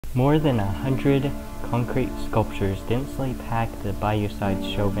More than 100 concrete sculptures densely pack the Bayou-side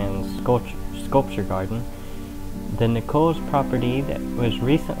Chauvin sculpture garden. The Nichols property that was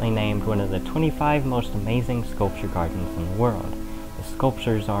recently named one of the 25 most amazing sculpture gardens in the world. The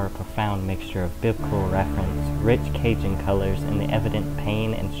sculptures are a profound mixture of biblical reference, rich Cajun colors, and the evident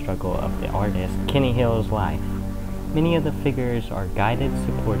pain and struggle of the artist Kenny Hill's life. Many of the figures are guided,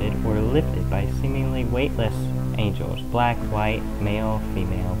 supported, or lifted by seemingly weightless angels, black, white, male,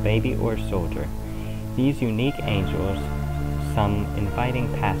 female, baby, or soldier. These unique angels, some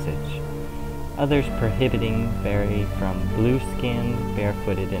inviting passage, others prohibiting, vary from blue-skinned,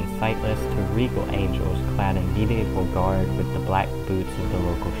 barefooted, and sightless to regal angels clad in medieval garb with the black boots of the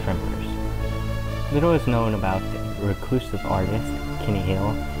local shrimpers. Little is known about the reclusive artist, Kenny Hill.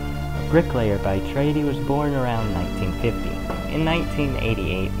 A bricklayer by trade, he was born around 1950. In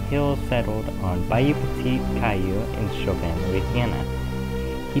 1988, Hill settled on Bayou Petit Caillou in Chauvin, Louisiana.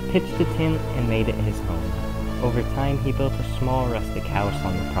 He pitched a tent and made it his home. Over time, he built a small rustic house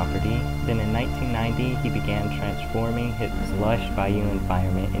on the property. Then in 1990, he began transforming his lush bayou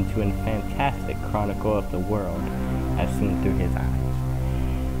environment into a fantastic chronicle of the world as seen through his eyes.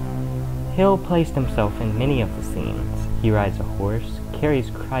 Hill placed himself in many of the scenes. He rides a horse, carries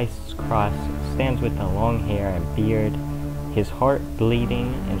Christ's cross, stands with the long hair and beard, his heart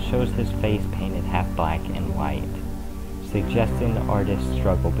bleeding, and shows his face painted half black and white, suggesting the artist's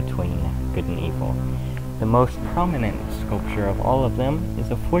struggle between good and evil. The most prominent sculpture of all of them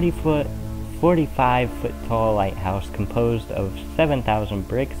is a 45-foot tall lighthouse composed of 7,000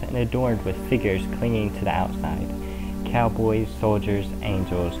 bricks and adorned with figures clinging to the outside: cowboys, soldiers,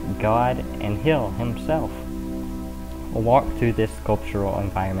 angels, God, and Hill himself. A walk through this sculptural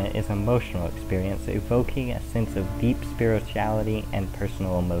environment is an emotional experience, evoking a sense of deep spirituality and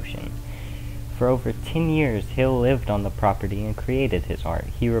personal emotion. For over 10 years, Hill lived on the property and created his art.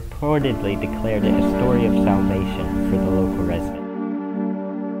 He reportedly declared it a story of salvation for the local residents.